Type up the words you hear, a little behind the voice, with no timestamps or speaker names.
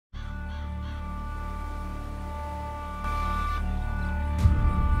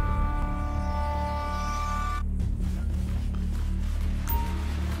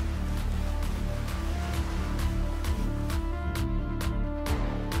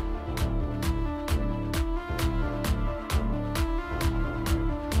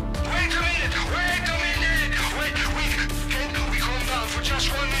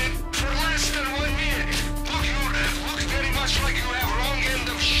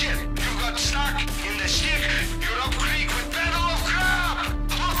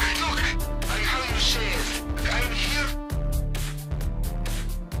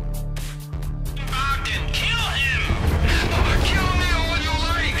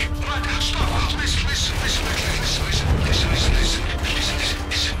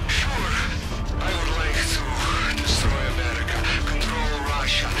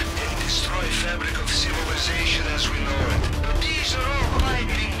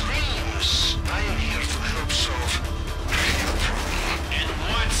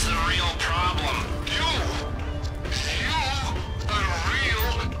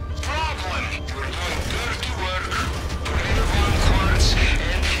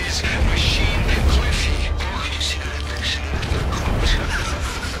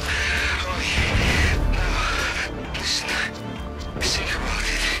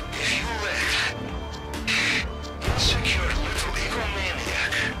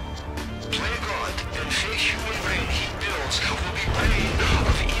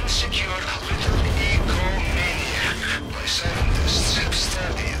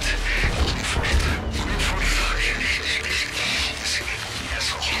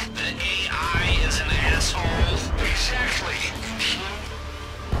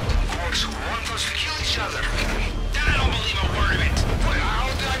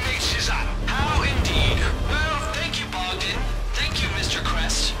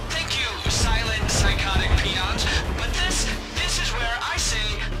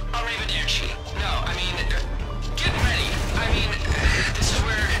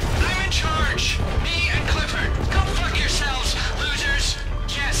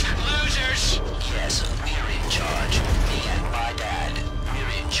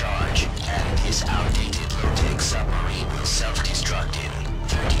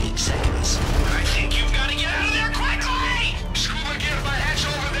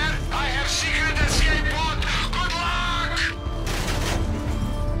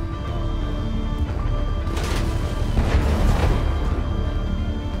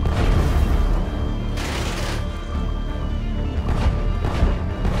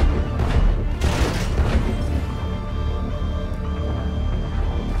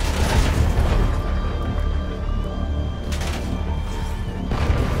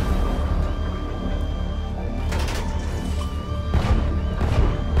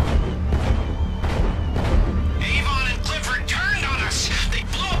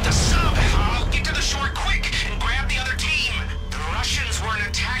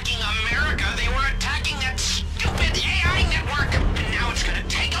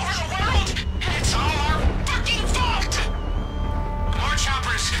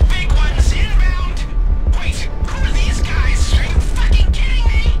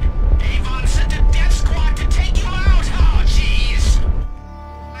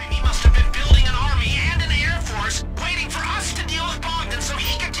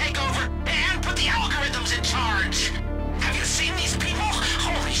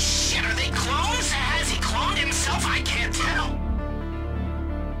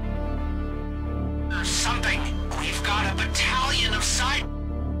got a battalion of side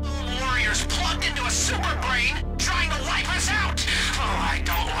warriors plugged into a super brain trying to wipe us out. Oh, I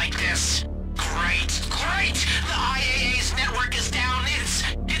don't like this. Great, great! The IAA's network is down.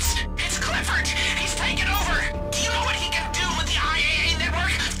 It's Clifford. He's taken over. Do you know what he can do with the IAA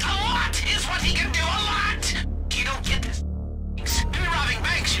network? A lot is what he can do. A lot. You don't get this. Maybe robbing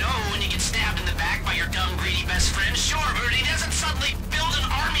banks, you know, when you get stabbed in the back by your dumb, greedy best friend. Sure, but he doesn't suddenly build an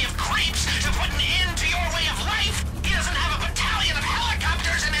army of creeps to put an end to your way of life. He doesn't have a battalion of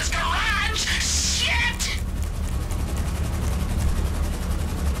helicopters in his garage. Shit!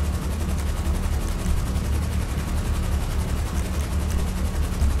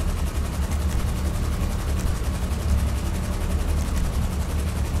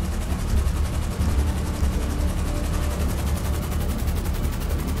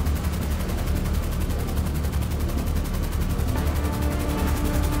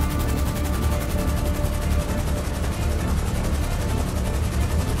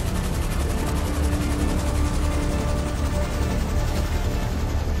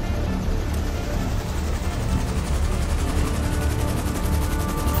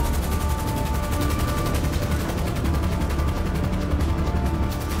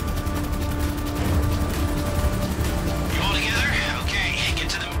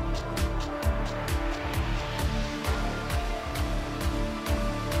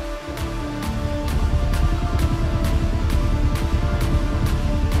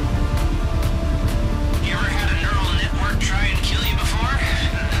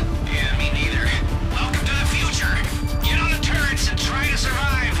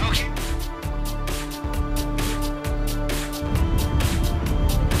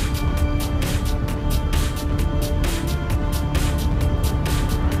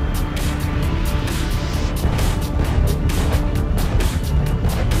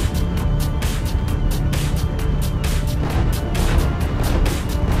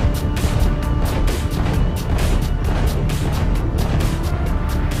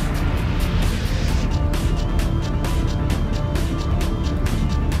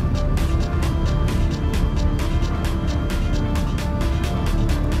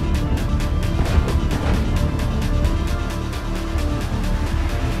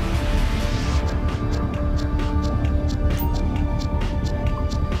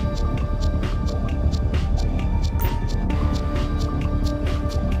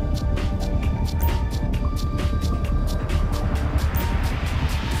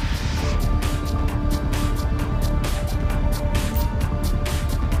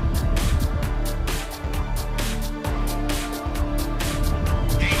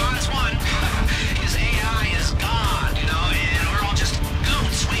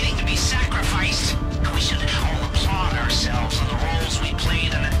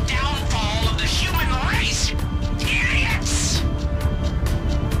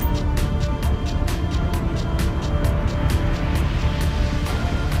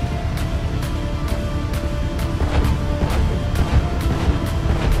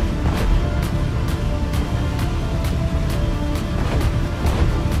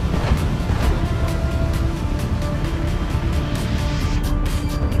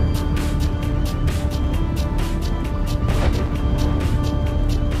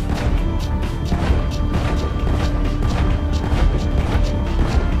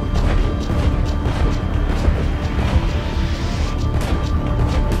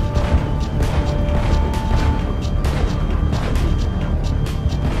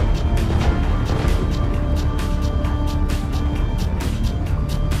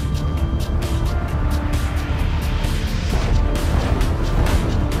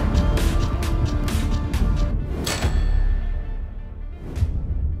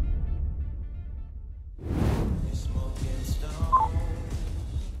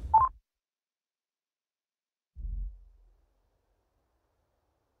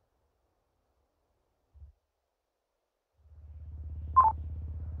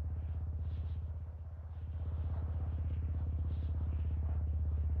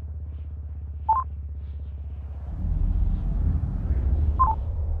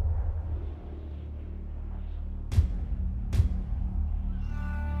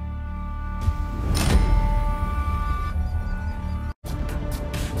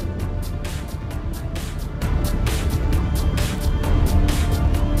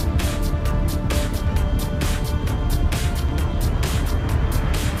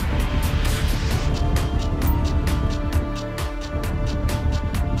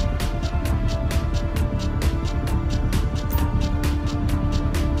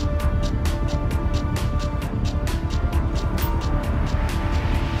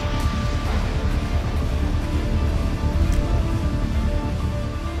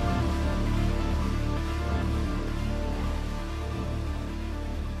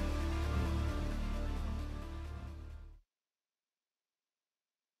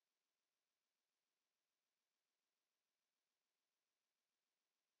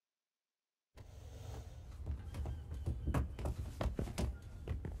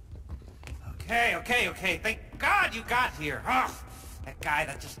 Okay. Thank God you got here. Oh, that guy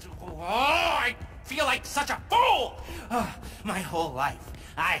that just... Oh, I feel like such a fool! Oh, my whole life,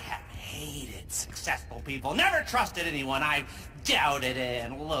 I have hated successful people. Never trusted anyone. I've doubted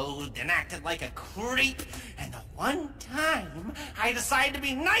and loathed and acted like a creep. And the one time I decide to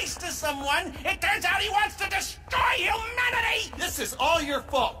be nice to someone, it turns out he wants to destroy humanity! This is all your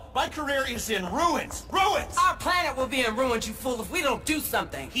fault. My career is in ruins. Ruins! Our planet will be in ruins, you fool, if we don't do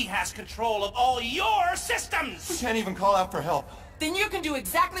something. He has control of all your We systems! can't even call out for help. Then you can do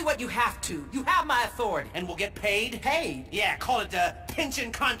exactly what you have to. You have my authority. And we'll get paid? Paid? Yeah, call it a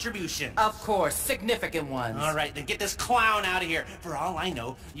pension contribution. Of course, significant ones. All right, then get this clown out of here. For all I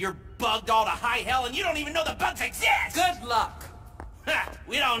know, you're bugged all to high hell and you don't even know the bugs exist! Good luck. Ha,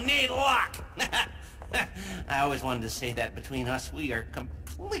 we don't need luck! I always wanted to say that between us, we are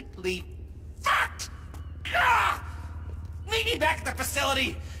completely fucked! Ah! Meet me back at the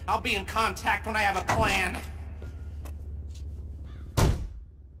facility. I'll be in contact when I have a plan.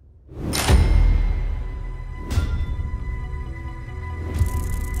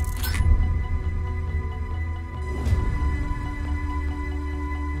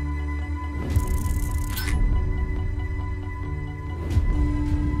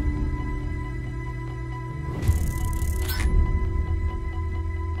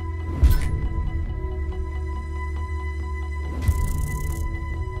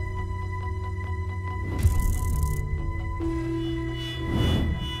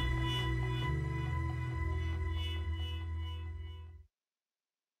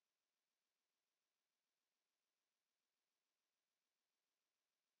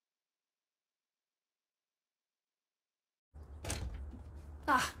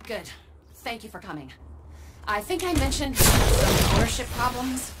 Ah, good. Thank you for coming. I think I mentioned some ownership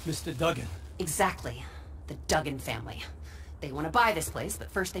problems. Mr. Duggan. Exactly. The Duggan family. They want to buy this place,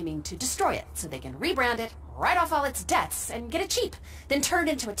 but first they mean to destroy it, so they can rebrand it, write off all its debts, and get it cheap, then turn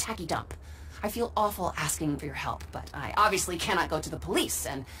it into a tacky dump. I feel awful asking for your help, but I obviously cannot go to the police,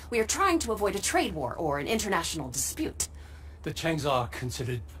 and we are trying to avoid a trade war or an international dispute. The Changs are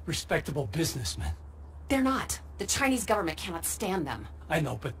considered respectable businessmen. They're not. The Chinese government cannot stand them. I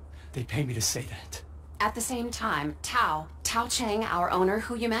know, but they pay me to say that. At the same time, Tao Chang, our owner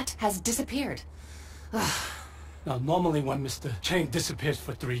who you met, has disappeared. Now, normally when Mr. Chang disappears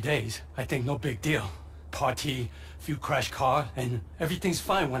for 3 days, I think no big deal. Party, few crash car, and everything's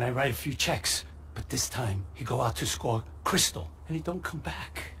fine when I write a few checks. But this time, he go out to score crystal, and he don't come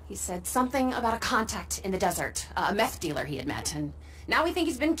back. He said something about a contact in the desert, a meth dealer he had met, and now we think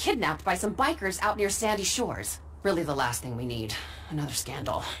he's been kidnapped by some bikers out near Sandy Shores. Really the last thing we need. Another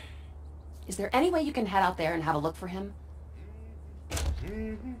scandal. Is there any way you can head out there and have a look for him?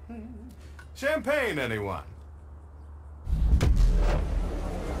 Champagne, anyone?